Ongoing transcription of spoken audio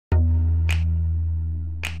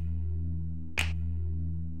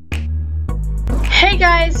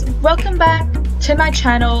guys, welcome back to my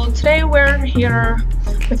channel. Today we're here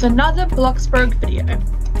with another Bloxburg video.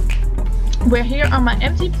 We're here on my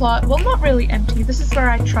empty plot. Well, not really empty. This is where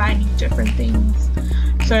I try new different things.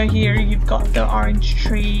 So here you've got the orange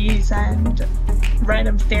trees and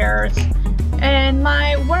random stairs and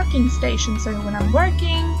my working station. So when I'm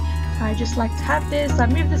working, I just like to have this. I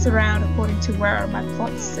move this around according to where my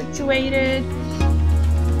plot's situated.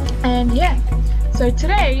 And yeah, so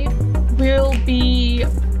today we'll be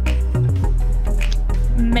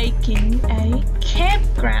making a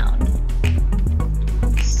campground.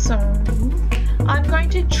 So I'm going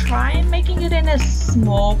to try and making it in a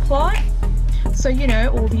small plot, so you know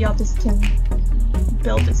all the others can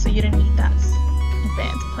build it, so you don't need that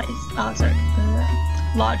advanced place. The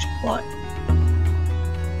large plot.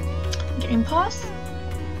 Game pass.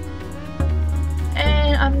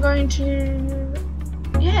 And I'm going to,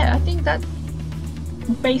 yeah, I think that's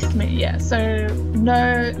basement, yeah, so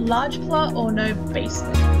no large plot or no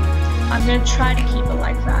basement. I'm going to try to keep it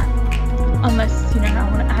like that, unless, you know, I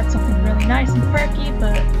want to add something really nice and quirky,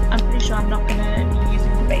 but I'm pretty sure I'm not going to be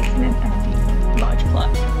using the basement and the large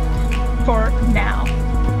plot for now.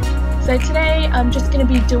 So today I'm just going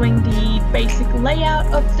to be doing the basic layout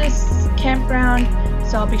of this campground,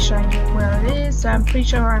 so I'll be showing you where it is. So I'm pretty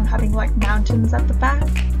sure I'm having like mountains at the back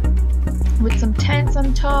with some tents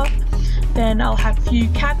on top. Then I'll have a few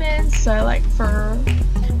cabins, so like for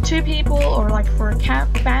 2 people or like for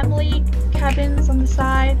family cabins on the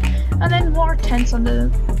side, and then more tents on the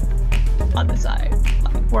other side,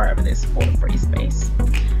 like wherever there's free space.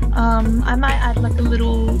 I might add like a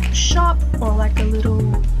little shop or like a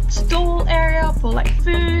little stall area for like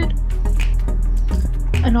food,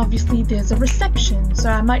 and obviously there's a reception, so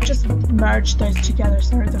I might just merge those together,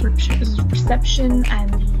 so the reception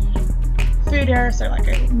and the food area, so like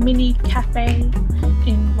a mini cafe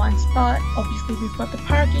in one spot. Obviously we've got the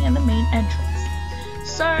parking and the main entrance.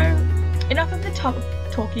 So enough of the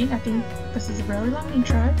talking. I think this is a really long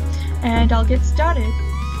intro and I'll get started.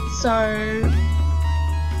 So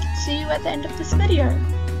see you at the end of this video.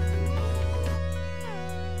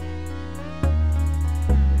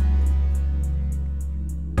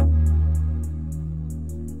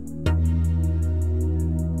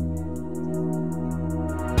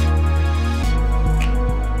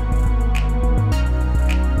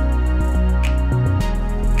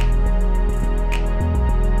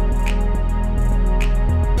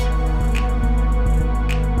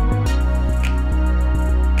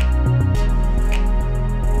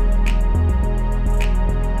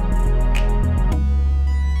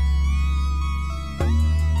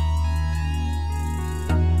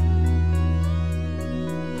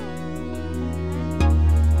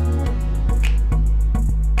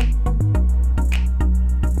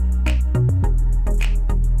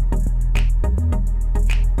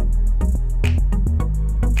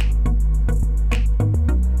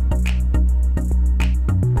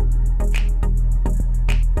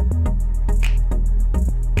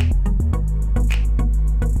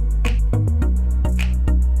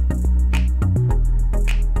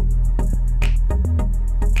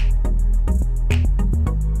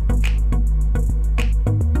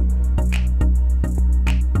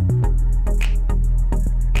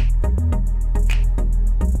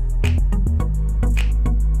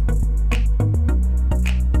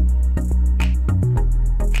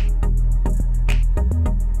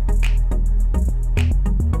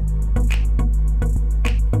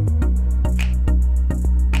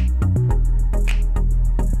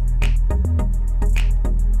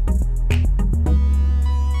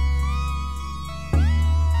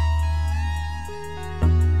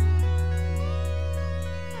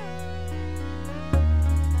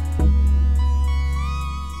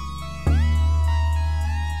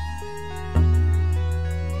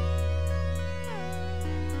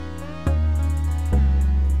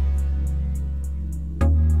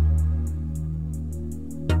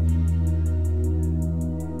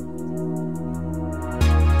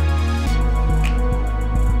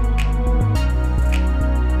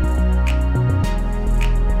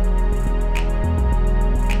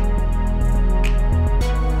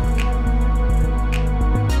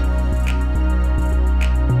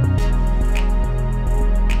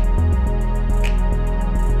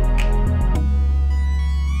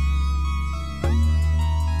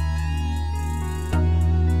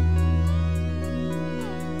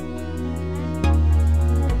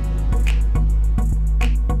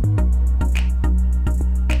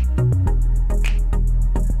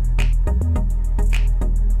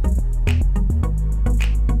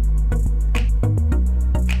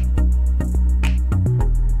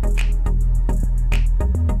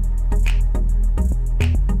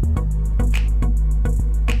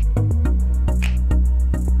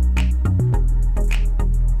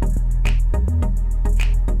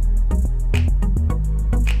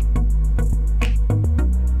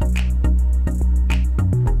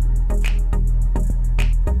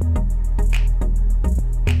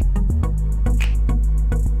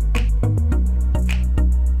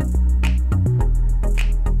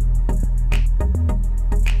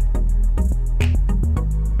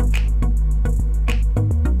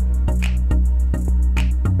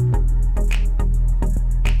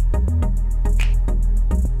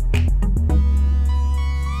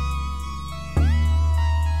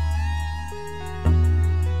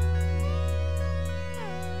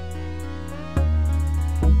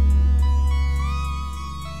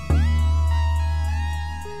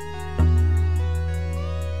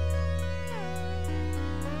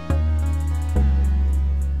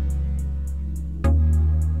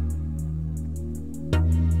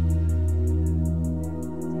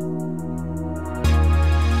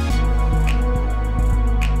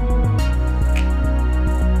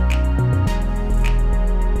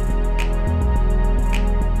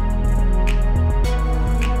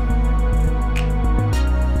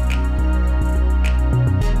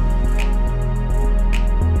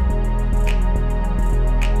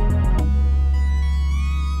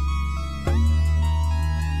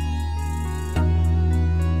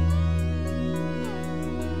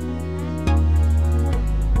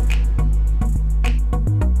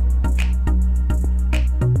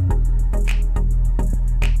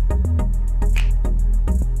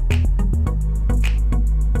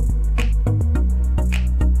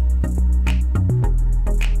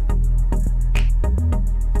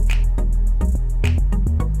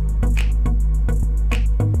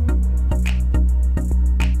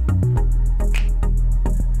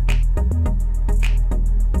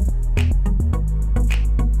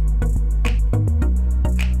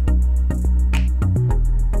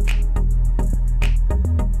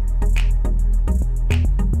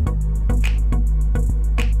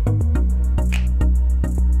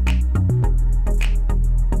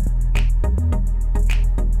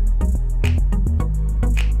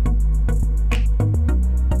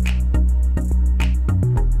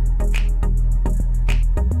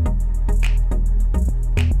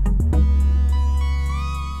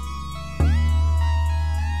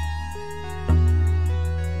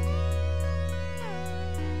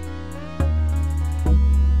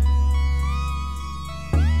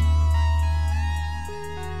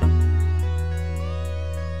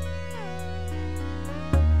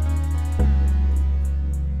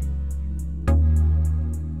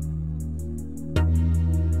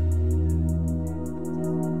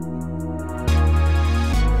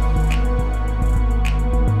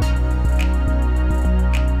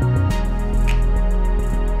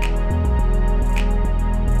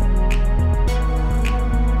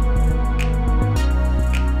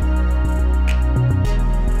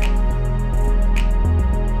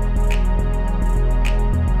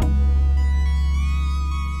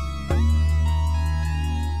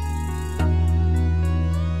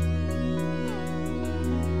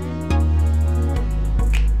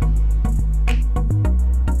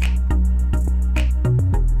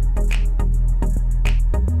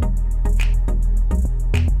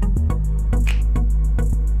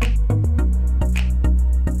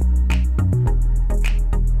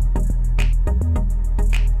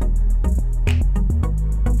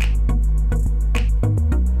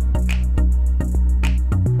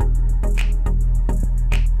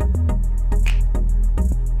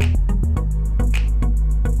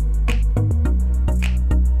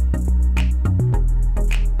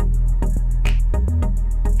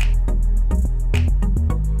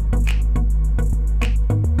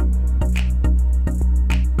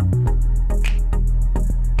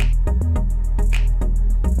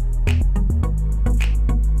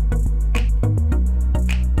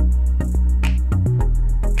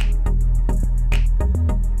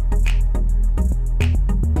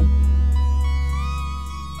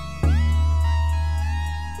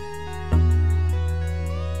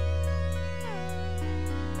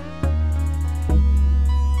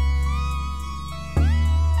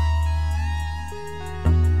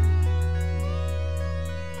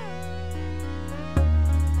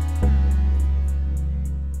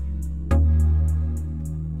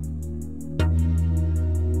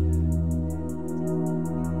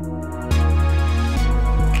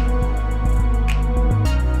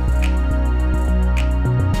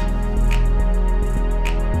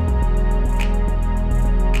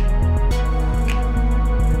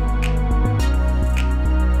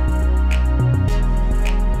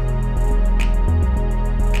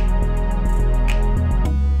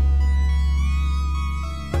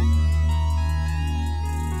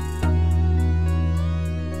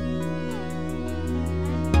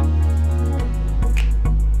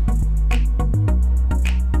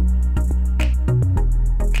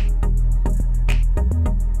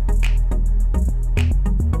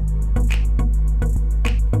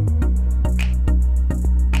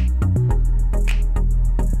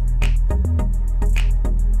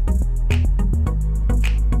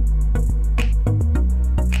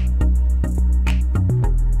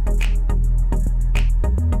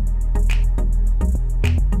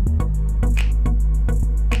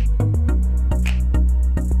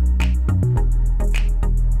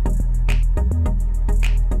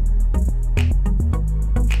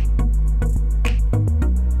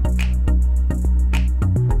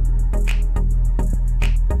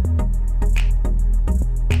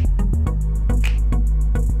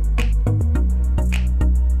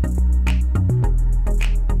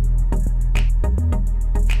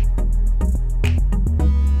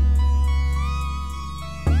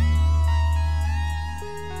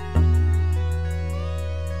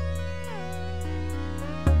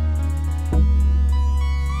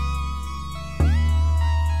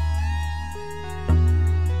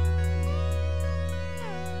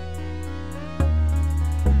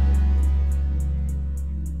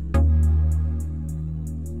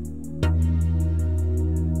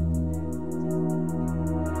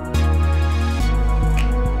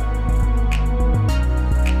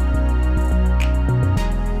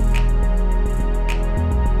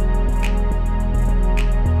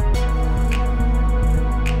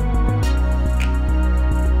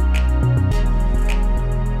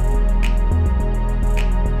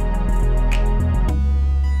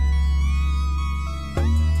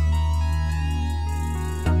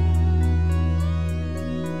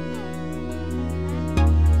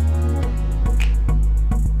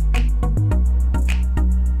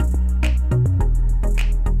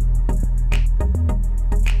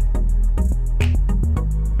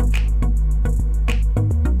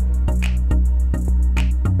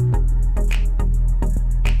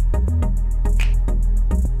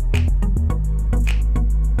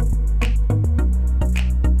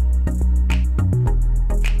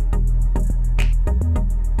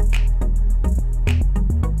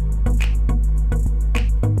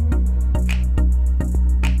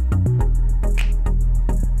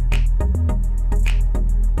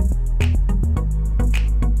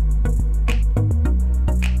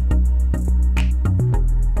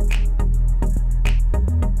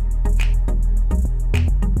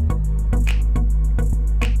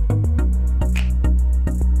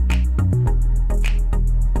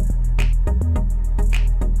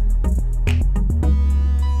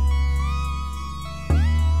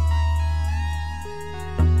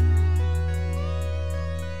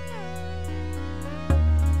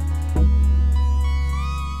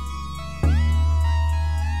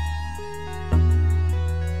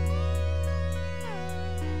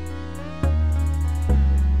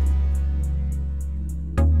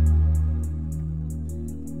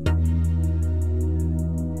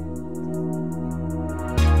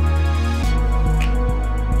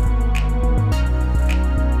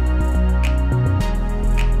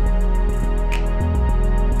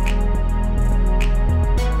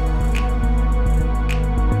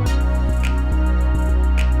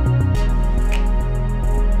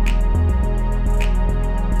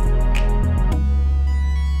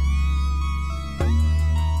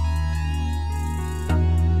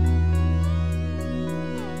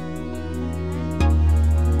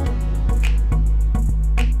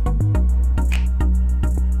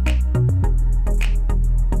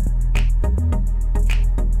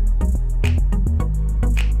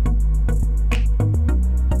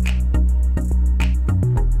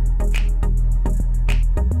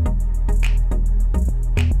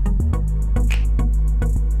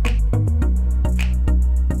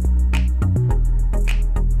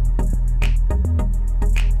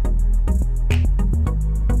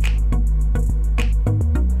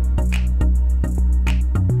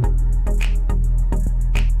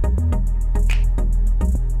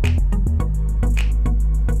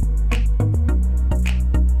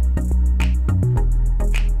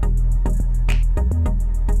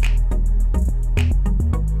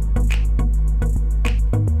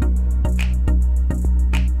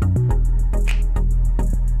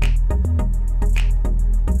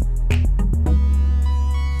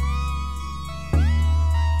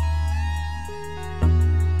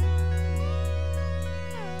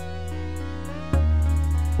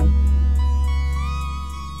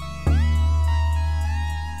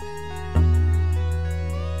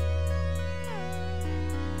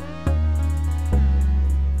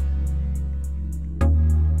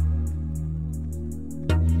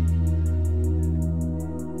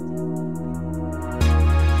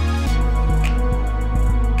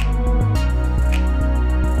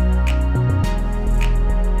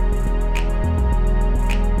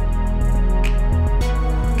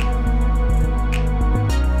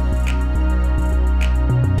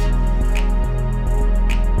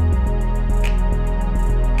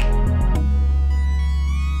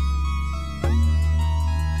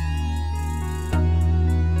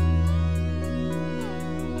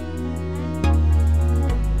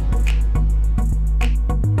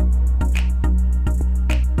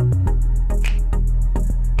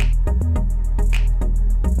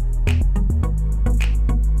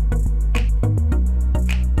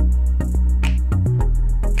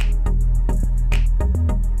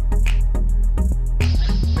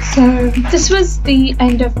 So this was the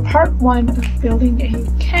end of part 1 of building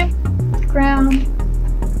a campground.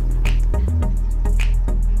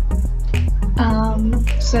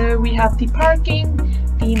 So we have the parking,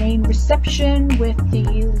 the main reception with the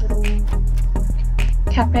little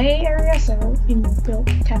cafe area, so inbuilt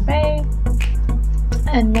cafe,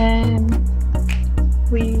 and then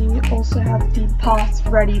we also have the path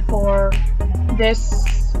ready for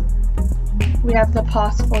this. We have the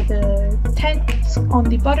path for the tents on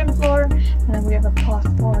the bottom floor, and then we have a path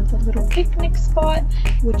for the little picnic spot,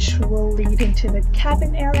 which will lead into the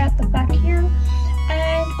cabin area at the back here.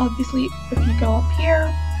 And obviously, if you go up here,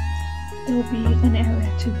 there'll be an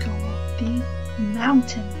area to go up the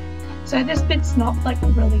mountain. So this bit's not like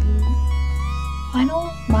really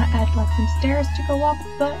final. Might add like some stairs to go up,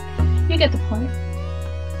 but you get the point.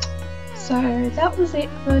 So that was it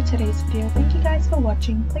for today's video. Thank you guys for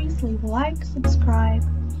watching. Please leave a like, subscribe,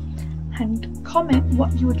 and comment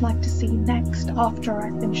what you would like to see next after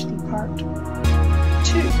I finish the part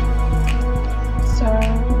 2. So